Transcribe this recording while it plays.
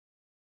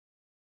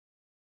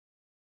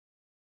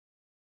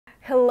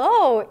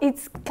Hello,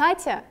 it's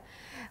Katya.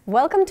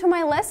 Welcome to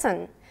my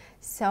lesson.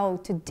 So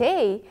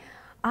today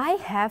I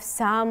have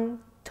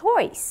some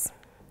toys.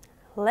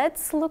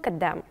 Let's look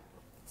at them.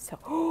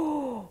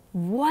 So,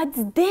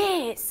 what's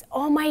this?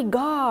 Oh my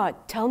God,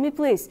 tell me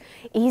please,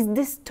 is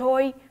this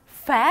toy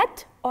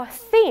fat or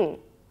thin?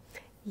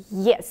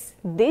 Yes,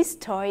 this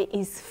toy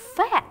is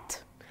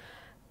fat.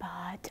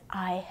 But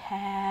I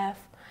have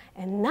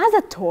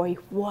another toy.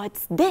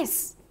 What's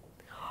this?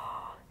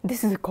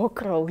 This is a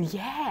cockerel,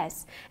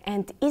 yes.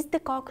 And is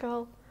the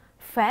cockerel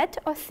fat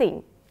or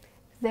thin?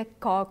 The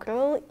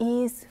cockerel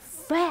is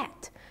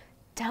fat.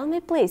 Tell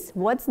me please,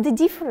 what's the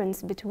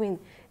difference between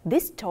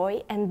this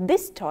toy and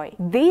this toy?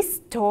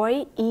 This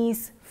toy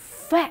is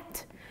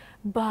fat,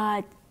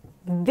 but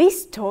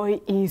this toy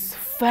is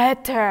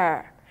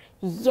fatter.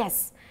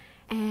 Yes.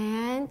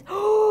 And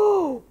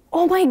oh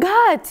my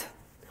God!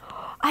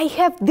 I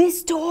have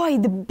this toy,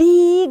 the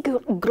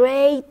big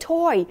gray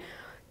toy.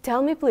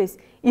 Tell me please,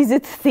 is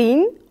it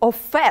thin or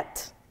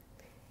fat?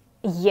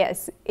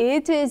 Yes,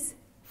 it is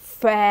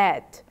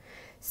fat.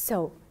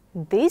 So,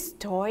 this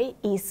toy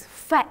is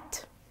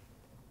fat.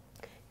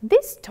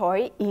 This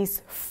toy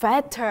is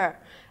fatter.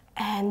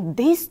 And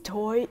this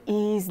toy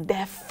is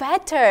the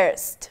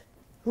fattest.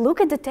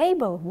 Look at the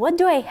table. What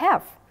do I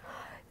have?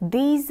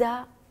 These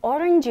are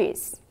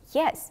oranges.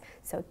 Yes.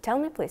 So, tell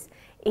me please,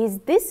 is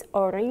this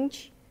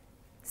orange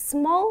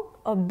small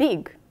or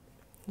big?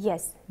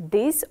 Yes,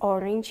 this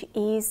orange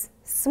is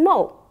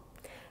small,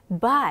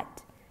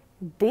 but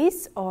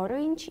this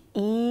orange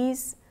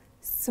is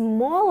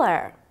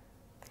smaller.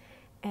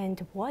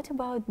 And what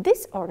about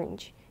this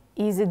orange?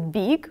 Is it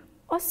big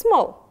or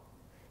small?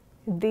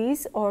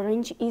 This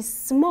orange is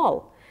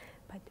small,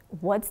 but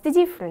what's the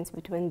difference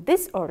between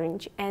this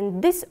orange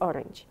and this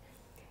orange?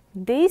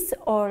 This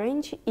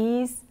orange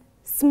is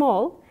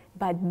small,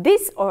 but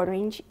this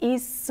orange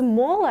is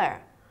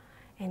smaller.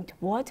 And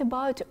what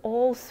about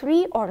all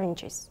three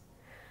oranges?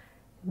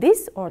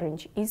 This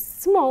orange is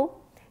small,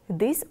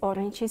 this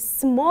orange is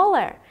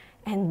smaller,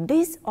 and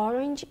this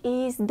orange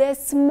is the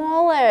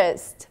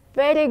smallest.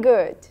 Very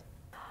good.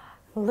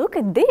 Look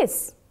at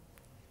this.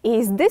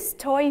 Is this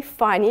toy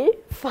funny?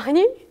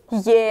 Funny?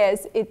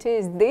 Yes, it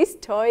is. This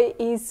toy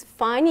is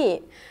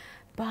funny.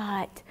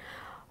 But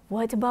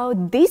what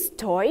about this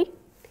toy?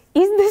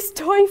 Is this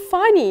toy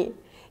funny?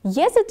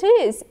 Yes, it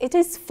is. It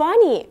is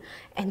funny.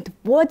 And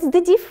what's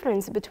the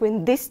difference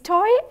between this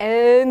toy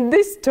and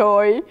this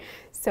toy?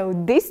 So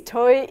this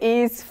toy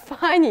is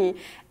funny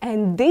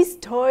and this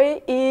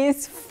toy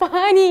is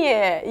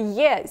funnier.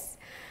 Yes.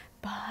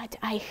 But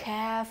I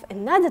have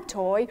another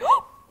toy.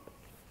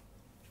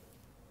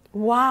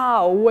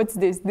 Wow, what's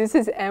this? This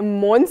is a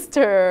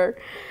monster.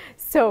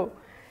 So,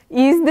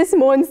 is this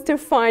monster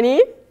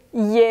funny?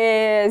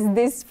 Yes,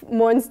 this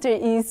monster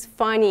is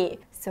funny.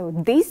 So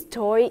this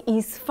toy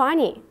is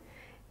funny,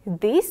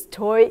 this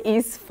toy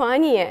is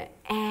funnier,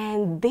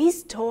 and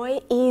this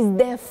toy is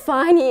the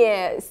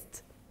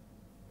funniest.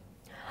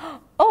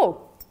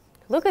 Oh,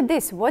 look at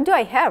this. What do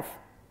I have?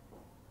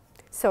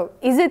 So,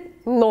 is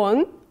it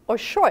long or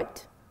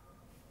short?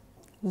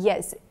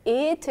 Yes,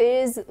 it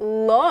is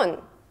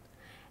long.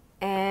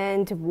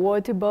 And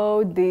what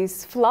about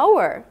this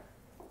flower?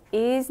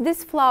 Is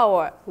this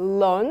flower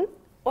long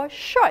or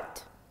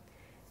short?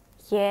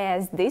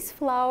 Yes, this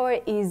flower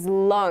is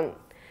long.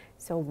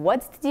 So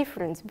what's the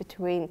difference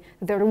between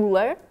the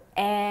ruler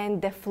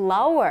and the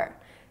flower?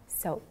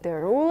 So the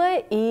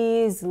ruler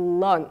is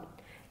long,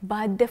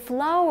 but the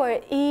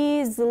flower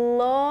is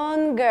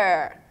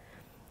longer.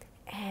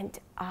 And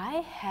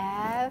I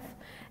have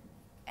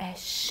a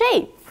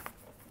shape.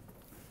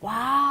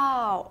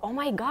 Wow, oh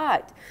my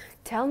God.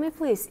 Tell me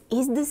please,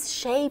 is this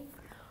shape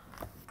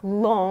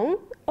long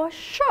or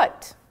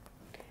short?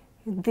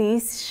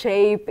 This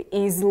shape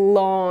is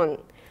long.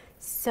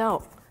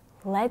 So,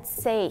 let's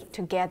say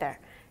together,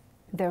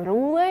 the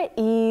ruler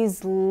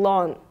is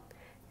long,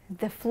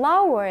 the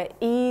flower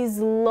is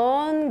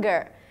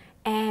longer,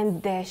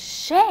 and the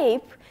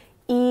shape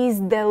is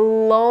the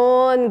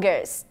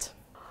longest.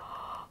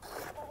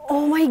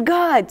 Oh my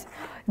God,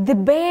 the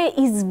bear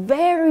is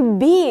very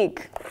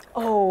big.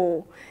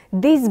 Oh,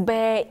 this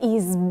bear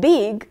is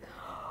big.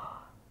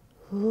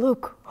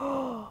 Look.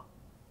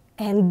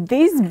 And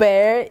this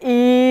bear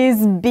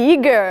is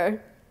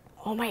bigger.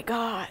 Oh my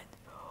God.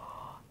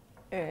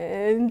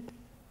 And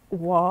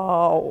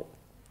wow.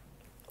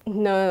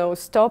 No,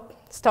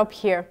 stop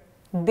here.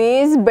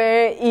 This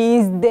bear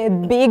is the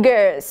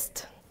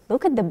biggest.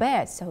 Look at the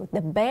bear. So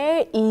the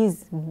bear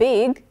is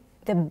big,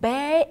 the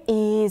bear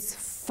is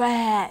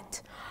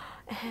fat.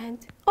 And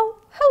oh,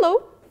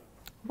 hello.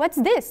 What's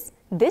this?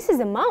 This is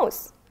a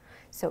mouse.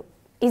 So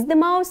is the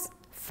mouse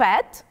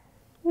fat?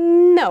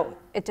 No,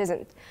 it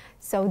isn't.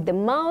 So the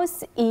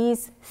mouse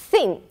is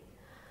thin.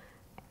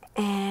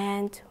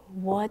 And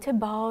what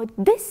about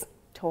this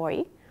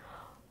toy?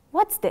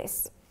 What's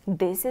this?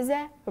 This is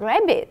a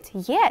rabbit,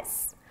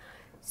 yes.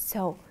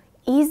 So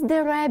is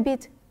the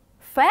rabbit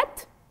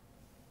fat?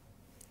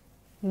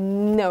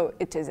 No,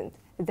 it isn't.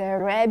 The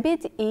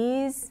rabbit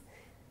is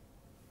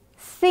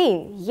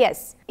Thin,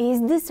 yes.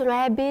 Is this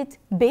rabbit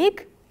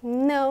big?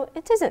 No,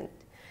 it isn't.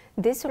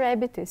 This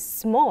rabbit is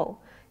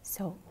small.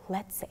 So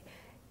let's say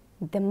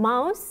the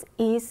mouse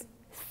is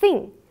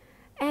thin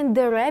and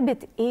the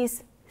rabbit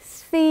is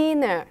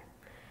thinner.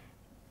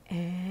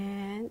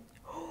 And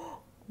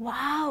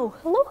wow,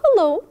 hello,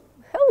 hello,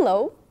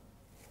 hello.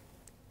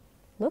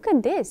 Look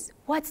at this.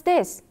 What's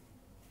this?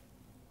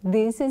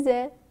 This is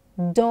a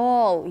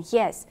doll.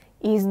 Yes.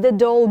 Is the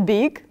doll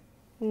big?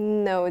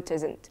 No, it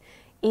isn't.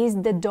 Is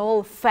the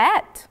doll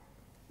fat?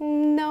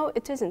 No,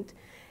 it isn't.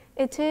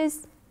 It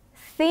is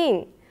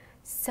thin.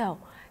 So,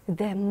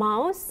 the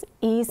mouse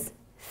is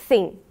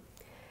thin.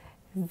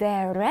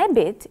 The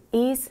rabbit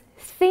is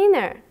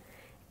thinner.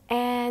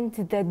 And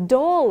the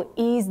doll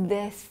is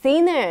the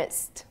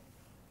thinnest.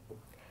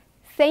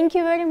 Thank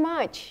you very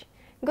much.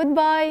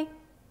 Goodbye.